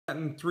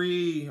And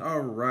three,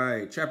 all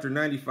right, chapter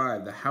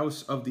 95, The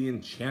House of the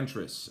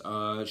Enchantress,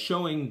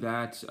 showing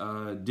that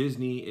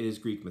Disney is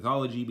Greek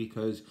mythology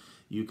because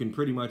you can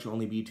pretty much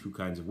only be two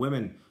kinds of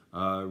women,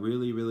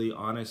 really, really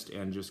honest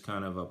and just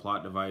kind of a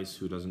plot device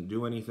who doesn't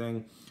do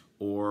anything,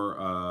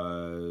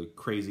 or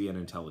crazy and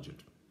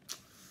intelligent.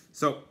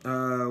 So,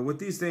 with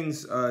these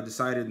things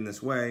decided in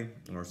this way,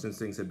 or since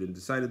things had been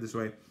decided this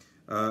way,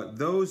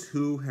 those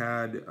who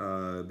had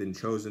been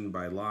chosen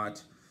by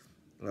lot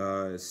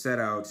set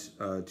out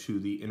to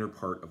the inner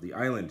part of the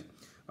island.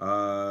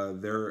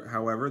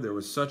 However, there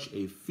was such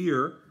a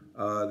fear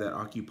that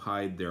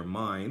occupied their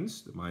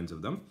minds, the minds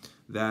of them,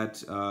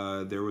 that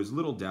there was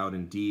little doubt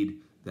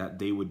indeed that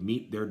they would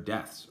meet their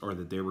deaths, or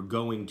that they were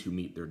going to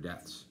meet their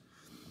deaths.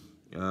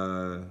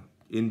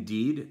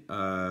 Indeed,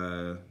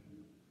 quidem.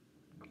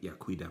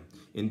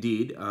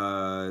 Indeed,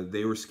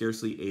 they were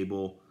scarcely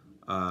able.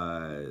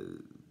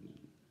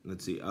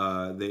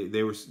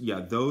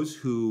 Those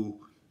who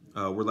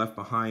were left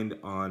behind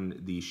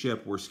on the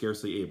ship were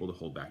scarcely able to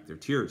hold back their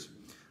tears,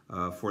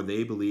 for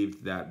they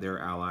believed that their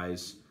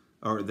allies,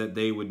 or that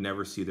they would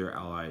never see their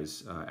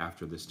allies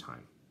after this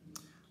time.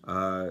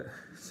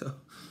 So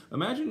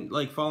imagine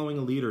like following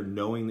a leader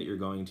knowing that you're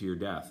going to your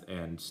death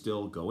and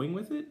still going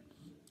with it.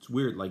 It's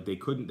weird. Like they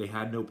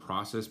had no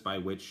process by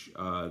which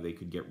they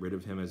could get rid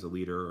of him as a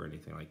leader or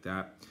anything like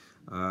that.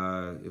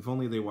 If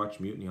only they watched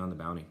Mutiny on the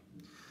Bounty.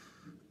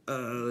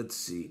 Let's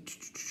see.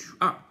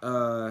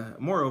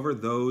 Moreover,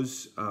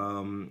 those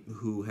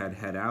who had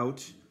head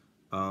out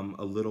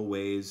a little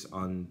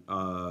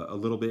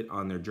bit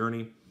on their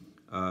journey,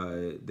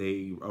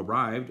 they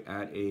arrived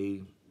at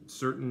a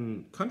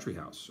certain country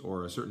house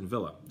or a certain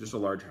villa, just a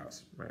large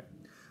house, right?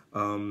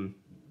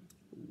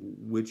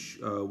 Which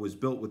was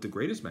built with the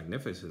greatest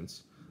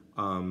magnificence.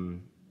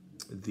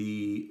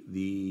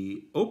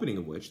 The opening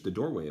of which, the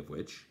doorway of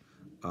which,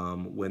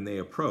 when they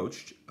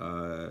approached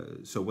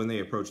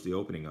the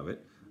opening of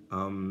it,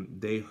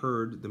 they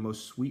heard the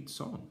most sweet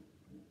song.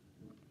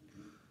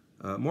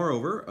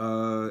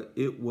 Moreover,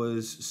 it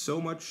was so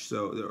much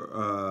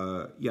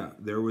so,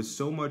 there was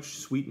so much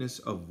sweetness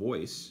of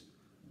voice,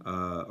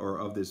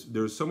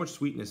 there was so much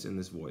sweetness in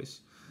this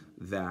voice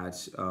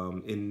that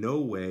in no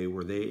way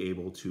were they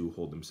able to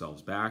hold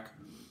themselves back,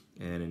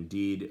 and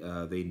indeed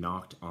they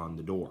knocked on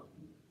the door.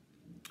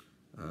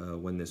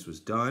 When this was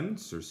done,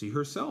 Circe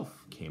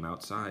herself came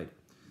outside,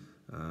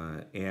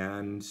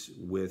 and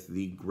with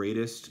the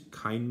greatest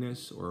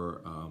kindness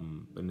or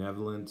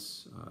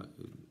benevolence,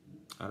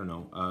 I don't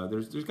know,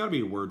 there's got to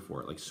be a word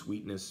for it, like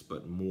sweetness,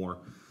 but more.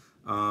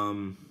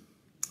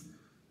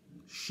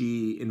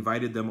 She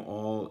invited them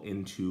all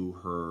into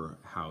her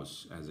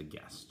house as a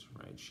guest,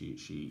 right?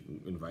 She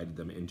invited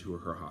them into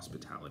her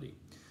hospitality.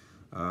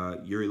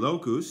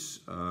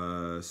 Eurylochus,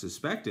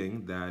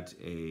 suspecting that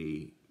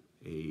a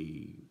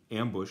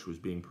ambush was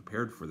being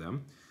prepared for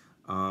them,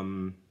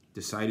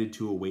 decided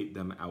to await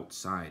them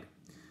outside.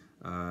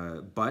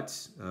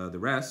 But the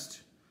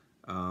rest,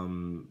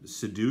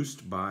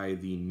 seduced by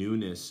the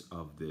newness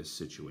of this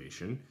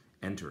situation,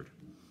 entered.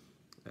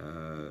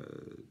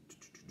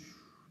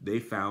 They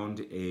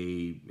found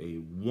a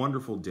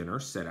wonderful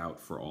dinner set out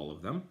for all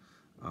of them,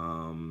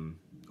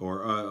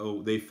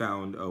 they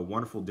found a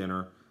wonderful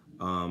dinner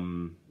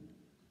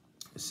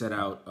set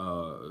out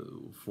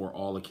for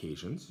all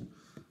occasions.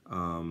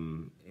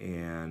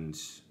 And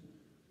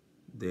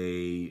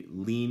they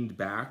leaned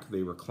back,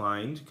 they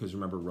reclined, because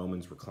remember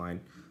Romans recline,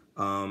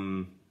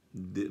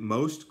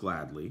 most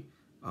gladly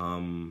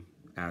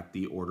at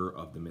the order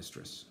of the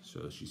mistress.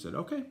 So she said,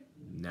 okay,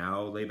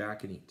 now lay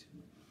back and eat.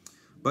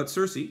 But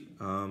Circe,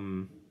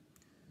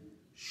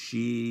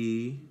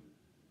 she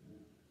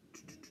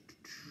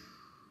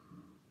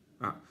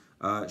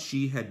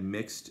had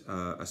mixed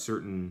a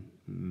certain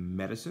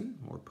medicine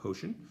or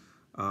potion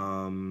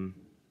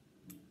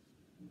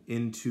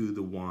into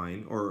the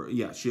wine,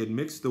 she had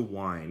mixed the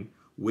wine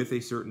with a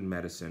certain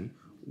medicine.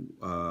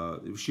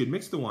 She had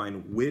mixed the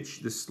wine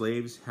which the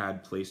slaves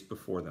had placed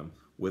before them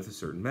with a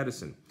certain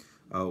medicine,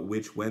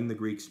 which when the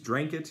Greeks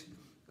drank it,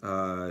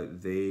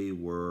 they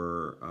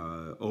were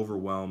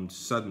overwhelmed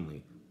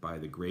suddenly by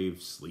the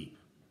grave sleep.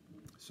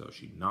 So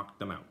she knocked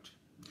them out.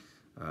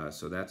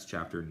 So that's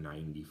chapter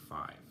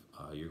 95.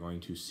 You're going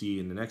to see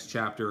in the next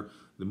chapter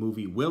the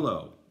movie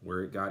Willow,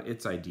 where it got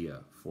its idea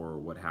for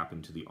what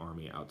happened to the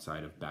army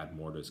outside of Bad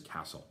Morda's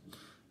castle.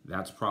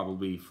 That's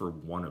probably for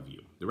one of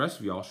you. The rest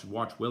of y'all should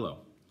watch Willow.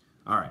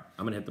 All right,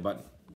 I'm going to hit the button.